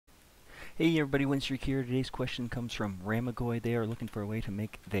Hey everybody, Winstreak here. Today's question comes from Ramagoy. They are looking for a way to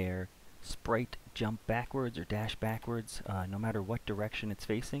make their sprite jump backwards or dash backwards no matter what direction it's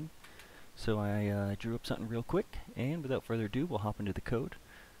facing. So I drew up something real quick, and without further ado, we'll hop into the code.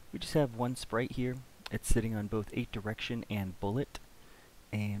 We just have one sprite here. It's sitting on both 8 direction and bullet,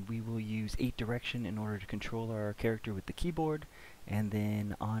 and we will use 8 direction in order to control our character with the keyboard, and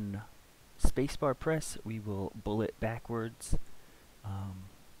then on spacebar press we will bullet backwards.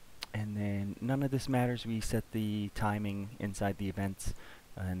 And then none of this matters. We set the timing inside the events,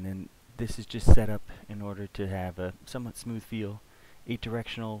 and then this is just set up in order to have a somewhat smooth feel. 8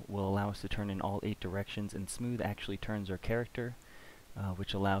 directional will allow us to turn in all 8 directions, and smooth actually turns our character,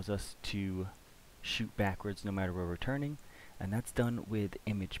 which allows us to shoot backwards no matter where we're turning, and that's done with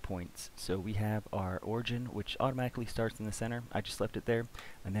image points. So we have our origin, which automatically starts in the center. I just left it there,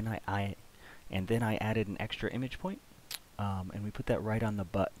 and then I added an extra image point, and we put that right on the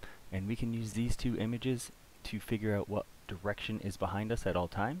butt. And we can use these two images to figure out what direction is behind us at all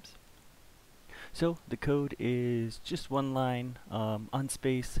times. So the code is just one line. On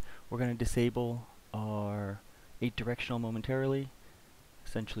space, we're going to disable our 8 directional momentarily,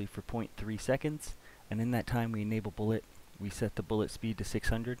 essentially for 0.3 seconds. And in that time we enable bullet. We set the bullet speed to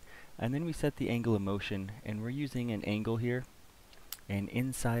 600, and then we set the angle of motion, and we're using an angle here. And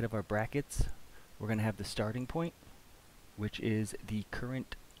inside of our brackets, we're going to have the starting point, which is the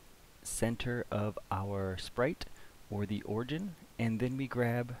current center of our sprite, or the origin, and then we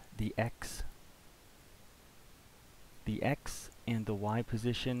grab the X and the Y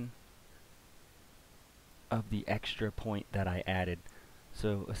position of the extra point that I added.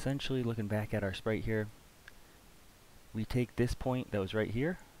 So essentially, looking back at our sprite here, we take this point that was right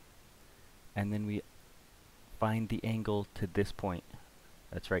here, and then we find the angle to this point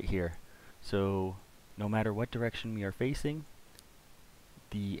that's right here. So no matter what direction we are facing,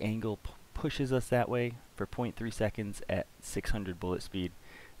 the angle pushes us that way for 0.3 seconds at 600 bullet speed.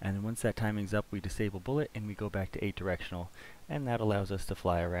 And then once that timing's up, we disable bullet and we go back to 8 directional, and that allows us to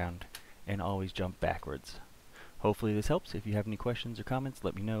fly around and always jump backwards. Hopefully this helps. If you have any questions or comments,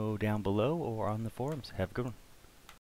 let me know down below or on the forums. Have a good one.